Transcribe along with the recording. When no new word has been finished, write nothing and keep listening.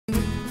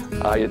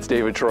Hi, it's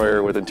David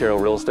Troyer with Intero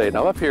Real Estate, and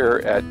I'm up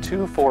here at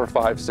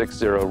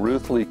 24560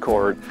 Ruth Lee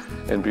Court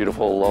in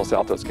beautiful Los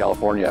Altos,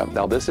 California.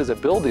 Now, this is a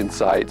building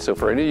site, so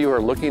for any of you who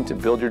are looking to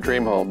build your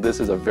dream home, this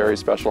is a very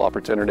special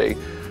opportunity.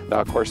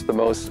 Now, of course, the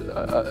most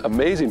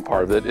amazing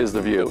part of it is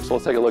the view. So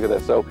let's take a look at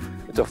this. So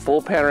it's a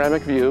full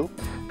panoramic view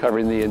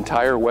covering the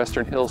entire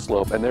western hill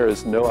slope, and there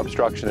is no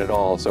obstruction at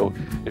all. So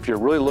if you're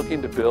really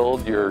looking to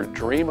build your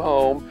dream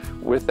home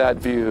with that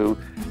view,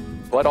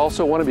 but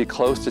also want to be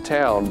close to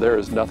town, there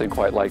is nothing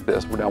quite like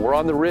this. Now we're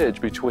on the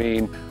ridge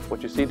between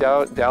what you see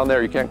down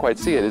there, you can't quite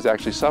see it, is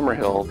actually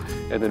Summerhill,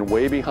 and then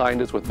way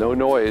behind us with no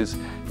noise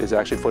is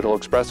actually Foothill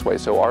Expressway.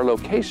 So our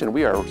location,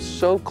 we are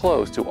so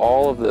close to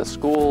all of the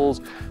schools,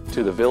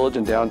 to the village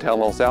in downtown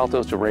Los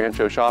Altos, to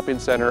Rancho Shopping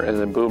Center, and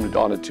then boom,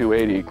 on to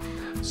 280.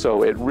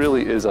 So it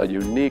really is a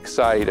unique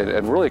site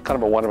and really kind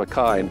of a one of a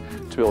kind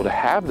to be able to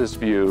have this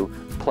view,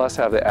 plus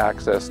have the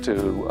access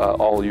to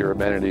all your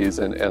amenities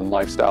and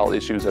lifestyle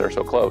issues that are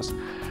so close.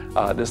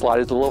 This lot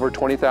is a little over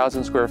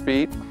 20,000 square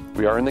feet.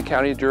 We are in the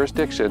county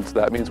jurisdiction, so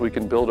that means we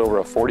can build over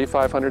a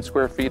 4,500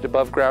 square feet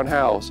above ground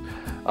house,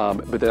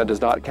 but that does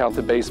not count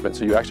the basement,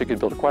 so you actually could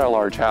build quite a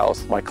large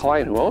house. My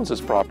client who owns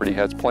this property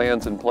has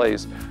plans in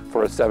place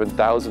for a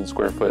 7,000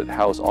 square foot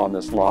house on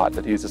this lot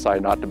that he's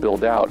decided not to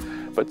build out,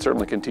 but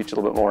certainly can teach a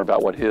little bit more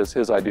about what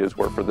his ideas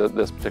were for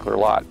this particular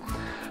lot.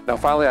 Now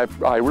finally,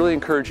 I really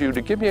encourage you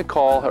to give me a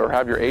call or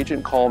have your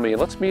agent call me, and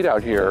let's meet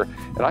out here,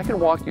 and I can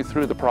walk you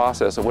through the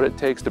process of what it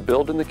takes to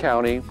build in the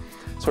county,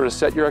 sort of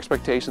set your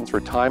expectations for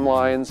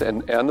timelines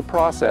and the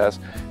process,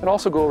 and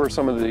also go over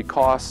some of the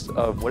costs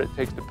of what it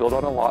takes to build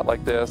on a lot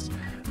like this,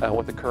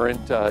 what the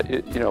current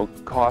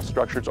cost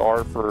structures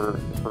are for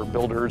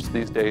builders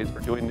these days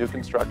for doing new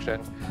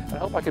construction. And I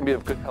hope I can be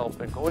of good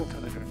help in going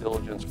through the due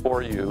diligence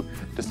for you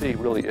to see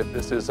really if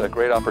this is a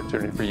great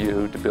opportunity for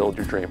you to build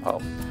your dream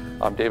home.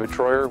 I'm David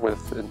Troyer with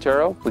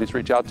Intero. Please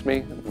reach out to me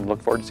and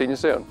look forward to seeing you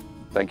soon.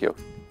 Thank you.